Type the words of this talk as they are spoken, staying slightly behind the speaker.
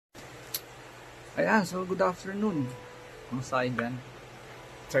Ayan, so good afternoon. Kamusta kayo dyan?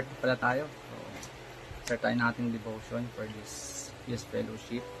 Start pala tayo. So, start tayo nating devotion for this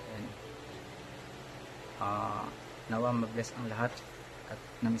fellowship. And nawa mag-bless ang lahat. At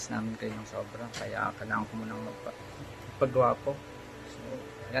namiss namin kayo ng sobra. Kaya kailangan ko munang magpagawa po. So,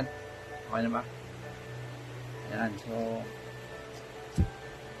 ayan. Okay na ba? Ayan, so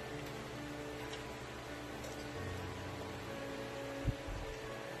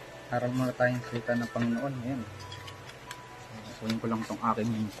aral muna tayong salita ng Panginoon ngayon. So, kunin ko lang itong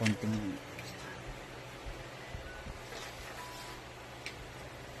aking konting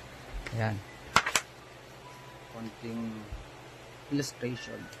konting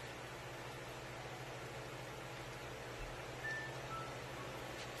illustration.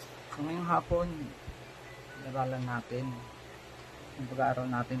 So ngayong hapon, nag-aralan natin, ang pag-aaral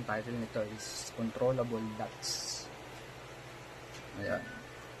natin, title nito is Controllable Dots. Ayan.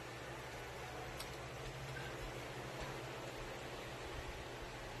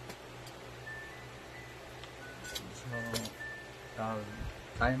 So,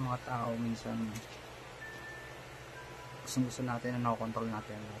 tayo mga tao minsan gusto natin na nakokontrol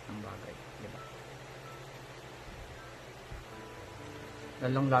natin lahat ng bagay, diba?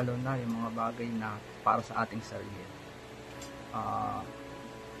 Lalong lalo na yung mga bagay na para sa ating sarili.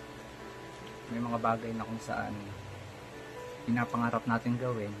 May mga bagay na kung saan pinapangarap natin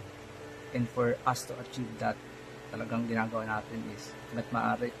gawin, and for us to achieve that, talagang ginagawa natin is hangga't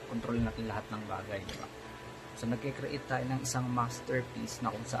maaari control natin lahat ng bagay, diba? So nagkikreate tayo ng isang masterpiece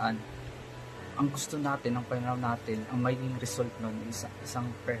na kung saan ang gusto natin, ang pananaw natin, ang magiging result nun is isang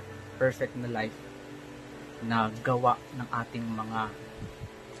perfect na life na gawa ng ating mga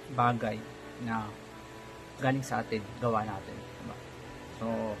bagay na galing sa atin, gawa natin, diba? So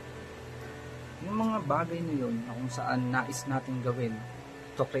yung mga bagay na yun na kung saan nais natin gawin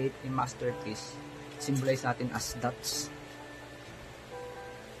to create a masterpiece, symbolize natin as dots.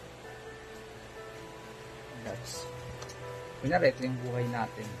 Kunyari, ito yung buhay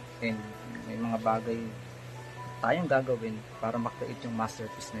natin, and may mga bagay tayong gagawin para makreate yung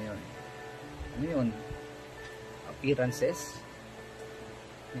masterpiece na yun. Ano yun? Appearances.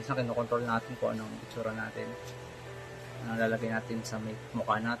 Minsan kinokontrol natin kung anong itsura natin, anong lalagay natin sa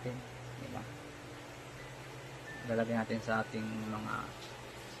mukha natin, diba? Lalagay natin sa ating mga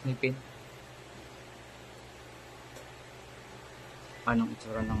ngipin, anong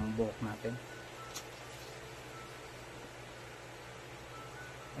itsura ng buhok natin,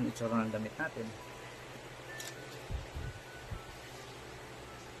 ang itsura ng damit natin,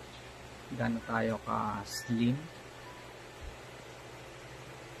 gaano tayo ka slim.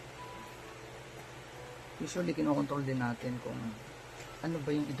 Usually kinokontrol din natin kung ano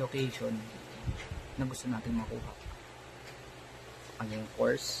ba yung education na gusto natin makuha, ano yung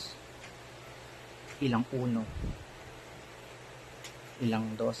course, ilang uno,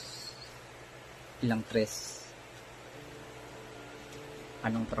 ilang dos, ilang tres,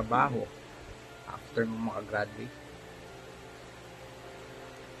 anong trabaho after mo makagraduate,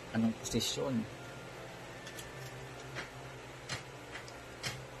 anong posisyon,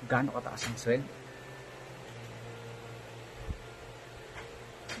 gaano kataas ang sweldo.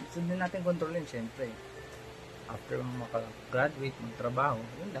 Gusto din natin kontrolin, syempre, after mo makagraduate, magtrabaho,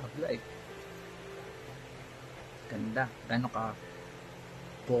 yung love life, ganda, gaano ka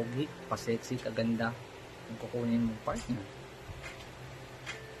pogi, pa-sexy, kaganda yung kukunin mong partner.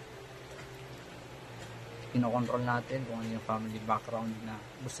 Kinokontrol natin kung ano yung family background na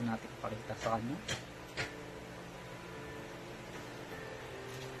gusto natin ipakita sa kanya.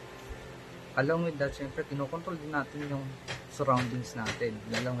 Along with that, syempre, kinokontrol din natin yung surroundings natin,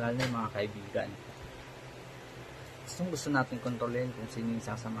 lalo na yung mga kaibigan. Gusto natin kontrolin kung sino yung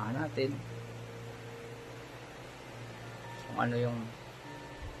sasamahan natin, kung ano yung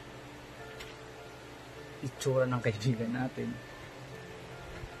itsura ng kaibigan natin,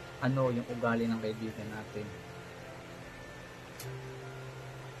 ano yung ugali ng kaibigan natin.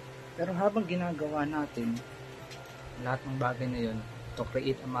 Pero habang ginagawa natin lahat ng bagay na yun to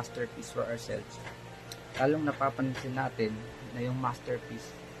create a masterpiece for ourselves, lalong napapansin natin na yung masterpiece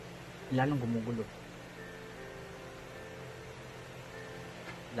lalong gumugulo,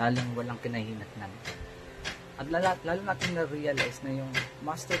 lalong walang kinahinatnan, at lalo natin na-realize na yung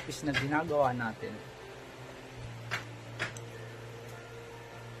masterpiece na ginagawa natin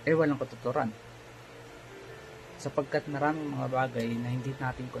walang katuturan, sapagkat maraming mga bagay na hindi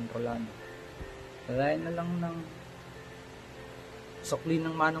natin kontrolan. Kagaya na lang ng sukli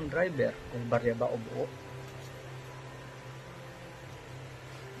ng manong driver, kung barya ba o buo,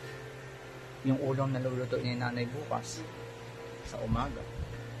 yung ulam na luluto ni nanay bukas sa umaga.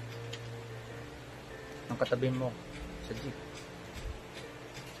 ng katabi mo sa jeep.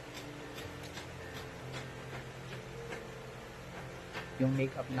 Yung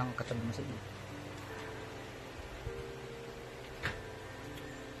makeup ng katabi mo sa jeep.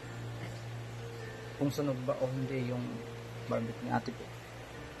 Kung sunog ba o hindi yung barbecue ni ate ko.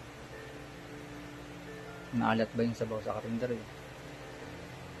 Naalat ba yung sabaw sa karinderya?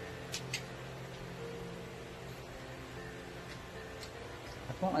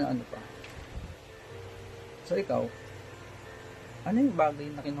 At kung ano-ano pa. So ikaw, ano yung bagay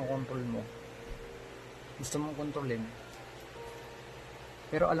na kinokontrol mo? Gusto mong kontrolin,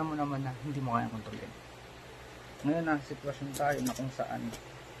 pero alam mo naman na hindi mo kayang kontrolin. Ngayon na sitwasyon tayo na kung saan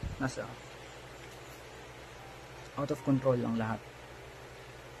nasa out of control ang lahat.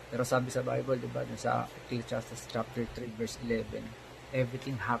 Pero sabi sa Bible, diba, sa Ecclesiastes chapter 3 verse 11,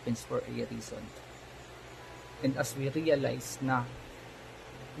 everything happens for a reason. And as we realize na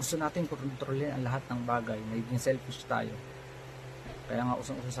gusto natin kontrolin ang lahat ng bagay, naging selfish tayo. Kaya nga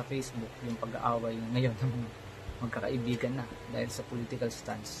usong-uso sa Facebook yung pag-aaway ngayon ng magkakaibigan na dahil sa political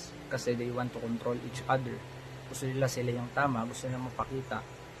stance. Kasi they want to control each other. Gusto nila sila yung tama, gusto nila mapakita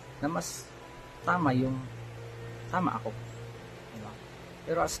na mas tama yung tama ako. Diba?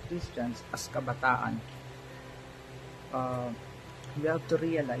 Pero as Christians, as kabataan, we have to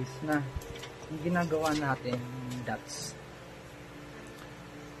realize na yung ginagawa natin dots,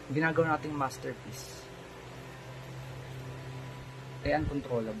 ginagawa nating masterpiece ay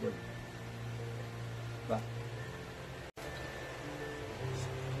uncontrollable. Diba?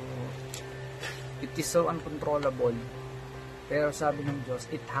 So, it is so uncontrollable, pero sabi ng Diyos,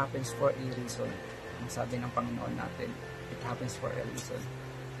 it happens for a reason. Ang sabi ng Panginoon natin, it happens for a reason.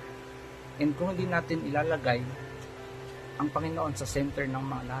 And kung hindi natin ilalagay ang Panginoon sa center ng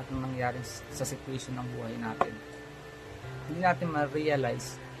mga lahat ng nangyari sa situation ng buhay natin, hindi natin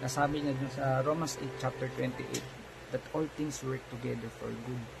ma-realize na sabi niya dun sa Romans 8 chapter 28 that all things work together for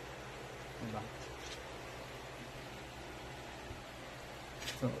good. Diba?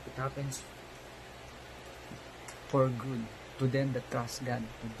 So, it happens for good to them that trust God,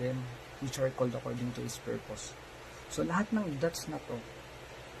 to them which are called according to His purpose. So, lahat ng dots na to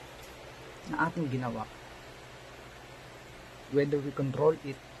na ating ginawa, whether we control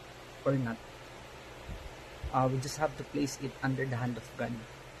it or not, we just have to place it under the hand of God.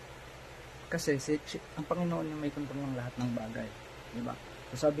 Kasi ang Panginoon yung may kontrol ng lahat ng bagay. Diba?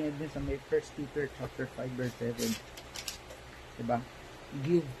 So, sabi niya din sa may 1 Peter chapter 5 verse 7, diba?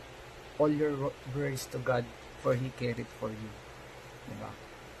 Give all your worries to God, for He cared for you. Diba?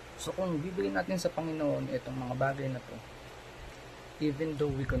 So kung bibigyan natin sa Panginoon itong mga bagay na to, even though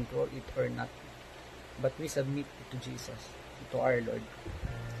we control it or not, but we submit it to Jesus, to our Lord,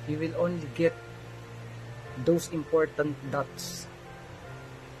 He will only get those important dots.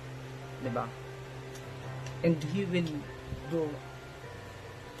 Diba? And He will do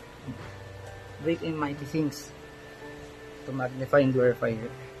great and mighty things to magnify and glorify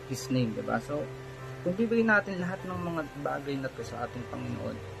His name. Diba? So, kung bibigyan natin lahat ng mga bagay na to sa ating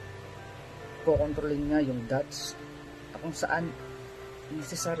Panginoon, kukontrolin niya yung dots kung saan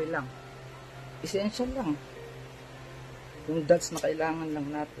necessary lang, essential lang, yung dots na kailangan lang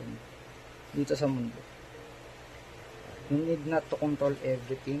natin dito sa mundo. You need not to control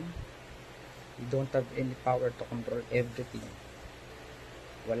everything. You don't have any power to control everything.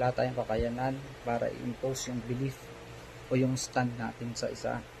 Wala tayong kakayanan para i-impose yung belief o yung stand natin sa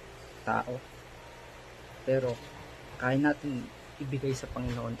isa tao, pero kaya natin ibigay sa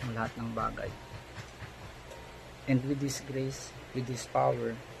Panginoon ang lahat ng bagay. And with this grace, with this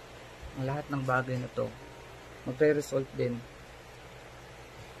power, ang lahat ng bagay na to magre-result din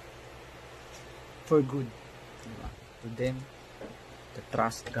for good, diba? To them that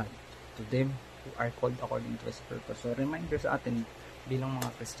trust God, to them who are called according to His purpose. So reminder sa atin bilang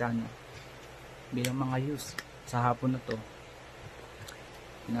mga Kristiyano, bilang mga youth sa hapon na to,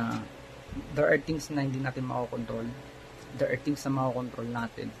 na there are things na hindi natin makokontrol, there are things na makokontrol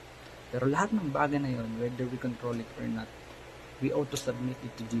natin, pero lahat ng bagay na yon, whether we control it or not, we ought to submit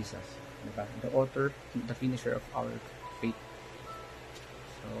it to Jesus, diba? The author, the finisher of our faith.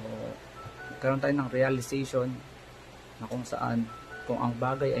 So karon tayo ng realization na kung saan, kung ang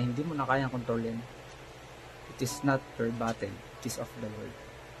bagay ay hindi mo na kayang kontrolin, it is not your battle, it is of the Lord,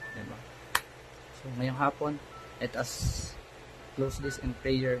 diba? So ngayong hapon, let us close this in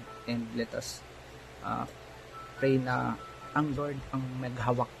prayer, and let us pray na ang Lord ang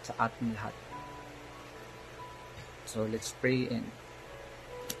maghawak sa ating lahat. So let's pray and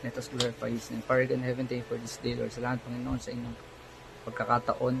let us glorify His name. Father in heaven, thank you for this day, Lord. Salamat, Panginoon, sa inyong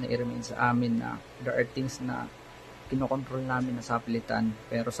pagkakataon na i-remind sa amin na there are things na kinokontrol namin na sapilitan,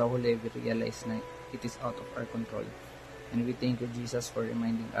 pero sa huli we realize na it is out of our control. And we thank you, Jesus, for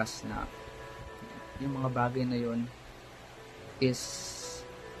reminding us na yung mga bagay na yun is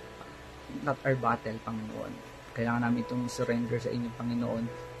not our battle, Panginoon. Kailangan namin itong surrender sa inyo, Panginoon,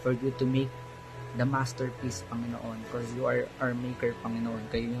 for you to make the masterpiece, Panginoon, because you are our maker, Panginoon.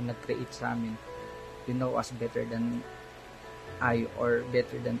 Kayo yung nag-create sa amin. You know us better than I, or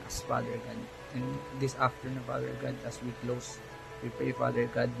better than us, Father God. And this afternoon, Father God, as we close, we pray, Father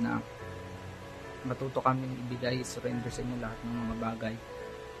God, na matuto kami ibigay, surrender sa inyo lahat ng mga bagay,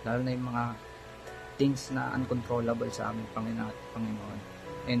 lalo na yung mga things na uncontrollable sa amin, Panginoon.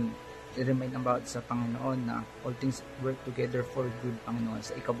 And i-remind about sa Panginoon na all things work together for good, Panginoon,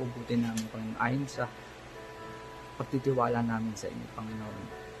 sa ikabubuti namin, Panginoon, ayon sa pagtitiwala namin sa inyo, Panginoon.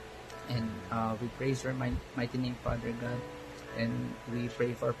 And we praise your mighty name, Father God, and we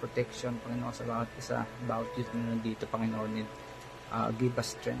pray for protection, Panginoon, sa bawat isa, bawat youth na nandito, Panginoon. And give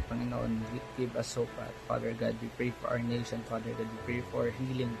us strength, Panginoon. Give us hope, Father God. We pray for our nation, Father God. We pray for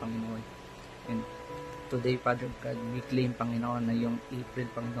healing, Panginoon. And today, Father God, we claim, Panginoon, na yung April,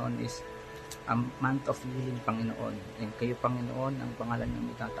 Panginoon, is a month of healing, Panginoon. And kayo, Panginoon, ang pangalan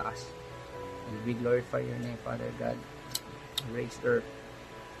ng itataas. And we glorify your name, Father God. Raise your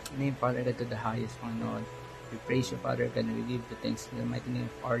name, Father God, to the highest, Panginoon. We praise you, Father God, and we give the thanks in the mighty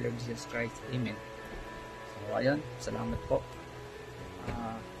name of our Lord Jesus Christ. Amen. So, ayun. Salamat po.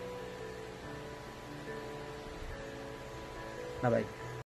 Bye-bye.